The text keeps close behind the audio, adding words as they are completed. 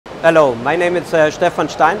Hello, my name is Stefan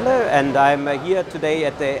Steinle and I'm here today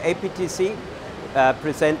at the APTC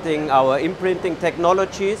presenting our imprinting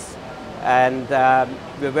technologies, and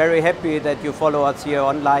we're very happy that you follow us here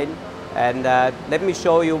online, and let me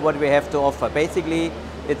show you what we have to offer. Basically,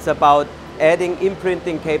 it's about adding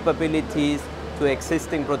imprinting capabilities to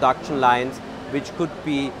existing production lines, which could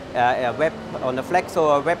be a web on a flex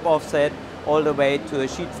or a web offset, all the way to a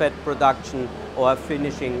sheet fed production or a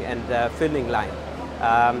finishing and filling line.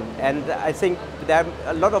 And I think there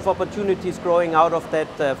are a lot of opportunities growing out of that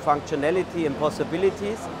functionality and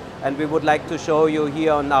possibilities, and we would like to show you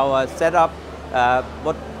here on our setup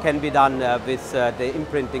what can be done with the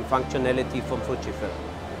imprinting functionality from Fujifilm.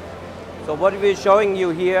 So what we're showing you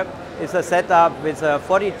here is a setup with a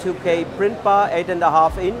 42K print bar,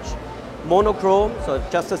 8.5 inch, monochrome, so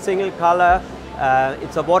just a single color.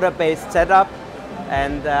 It's a water-based setup,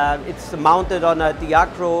 and it's mounted on a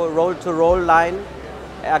Diacro roll-to-roll line.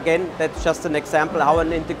 Again, that's just an example how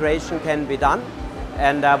an integration can be done.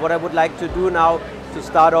 And what I would like to do now to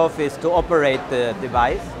start off is to operate the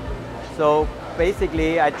device. So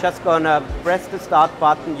basically, I'm just gonna press the start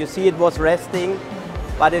button. You see it was resting,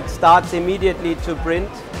 but it starts immediately to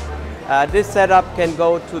print. This setup can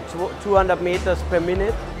go to 200 meters per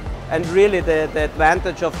minute. And really the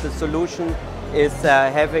advantage of the solution is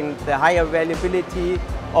having the high availability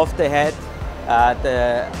of the head.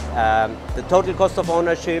 The total cost of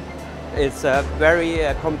ownership is very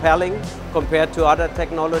compelling compared to other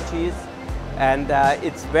technologies, and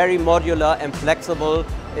it's very modular and flexible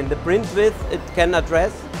in the print width it can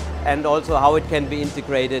address, and also how it can be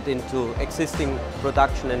integrated into existing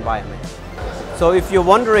production environments. So if you're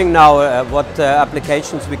wondering now what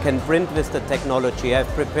applications we can print with the technology, I've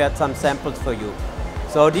prepared some samples for you.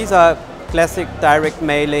 So these are classic direct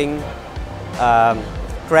mailing,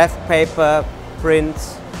 craft paper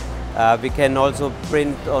prints. We can also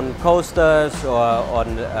print on coasters or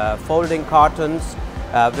on folding cartons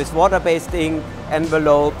with water-based ink,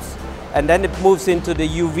 envelopes, and then it moves into the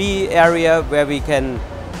UV area where we can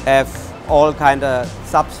have all kind of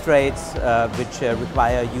substrates which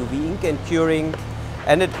require UV ink and curing,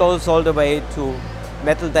 and it goes all the way to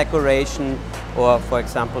metal decoration or, for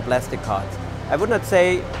example, plastic cards. I would not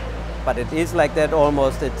say, but it is like that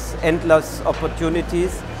almost. It's endless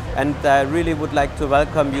opportunities, and I really would like to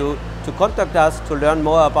welcome you to contact us to learn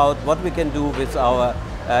more about what we can do with our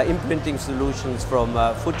imprinting solutions from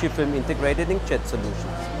Fujifilm Integrated Inkjet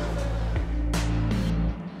Solutions.